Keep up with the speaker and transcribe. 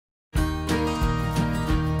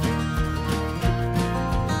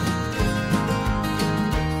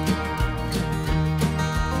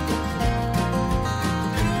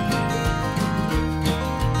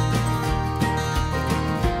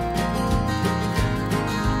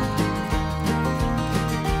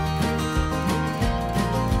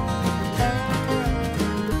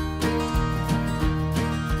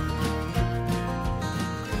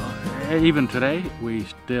even today, we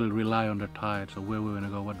still rely on the tide, so where we're going to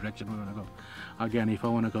go, what direction we're going to go. Again, if I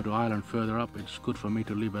want to go to Ireland further up, it's good for me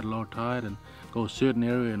to leave at low tide and go a certain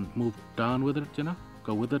area and move down with it, you know,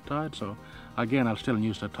 go with the tide. So again, I'll still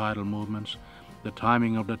use the tidal movements, the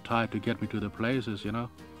timing of the tide to get me to the places, you know.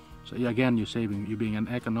 So again, you're being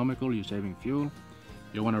economical, you're saving fuel.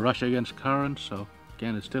 You want to rush against currents, so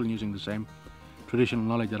again, it's still using the same traditional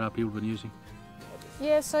knowledge that our people have been using.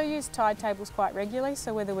 Yeah, so I use tide tables quite regularly,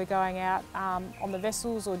 so whether we're going out on the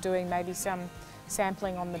vessels or doing maybe some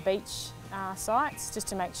sampling on the beach sites, just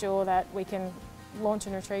to make sure that we can launch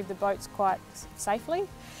and retrieve the boats quite safely.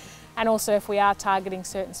 And also if we are targeting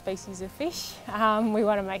certain species of fish, we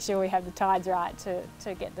want to make sure we have the tides right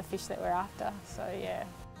to get the fish that we're after, so yeah.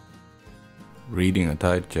 Reading a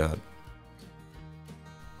tide chart.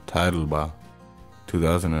 Tidal bar,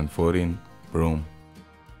 2014, Broome.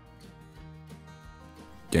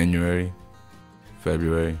 January,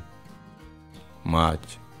 February,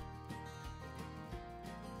 March.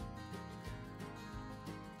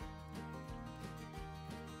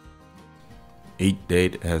 Each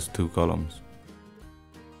date has 2 columns.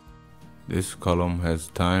 This column has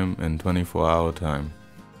time and 24-hour time.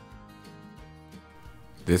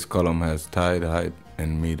 This column has tide height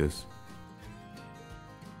in meters.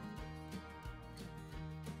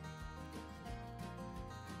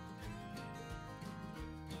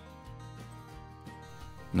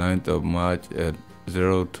 9th of March at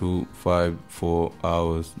 0254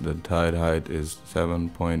 hours, the tide height is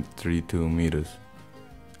 7.32 meters,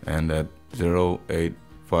 and at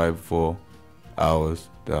 0854 hours,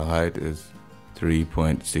 the height is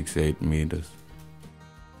 3.68 meters.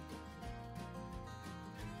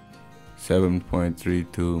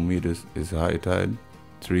 7.32 meters is high tide,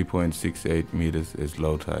 3.68 meters is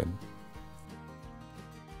low tide.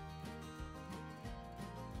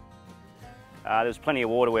 There was plenty of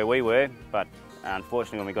water where we were, but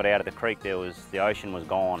unfortunately when we got out of the creek the ocean was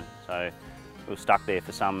gone. So we were stuck there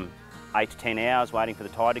for some 8 to 10 hours waiting for the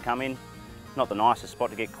tide to come in. Not the nicest spot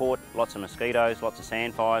to get caught, lots of mosquitoes, lots of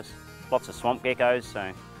sandflies, lots of swamp geckos,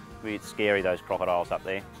 so it's scary, those crocodiles up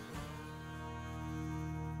there.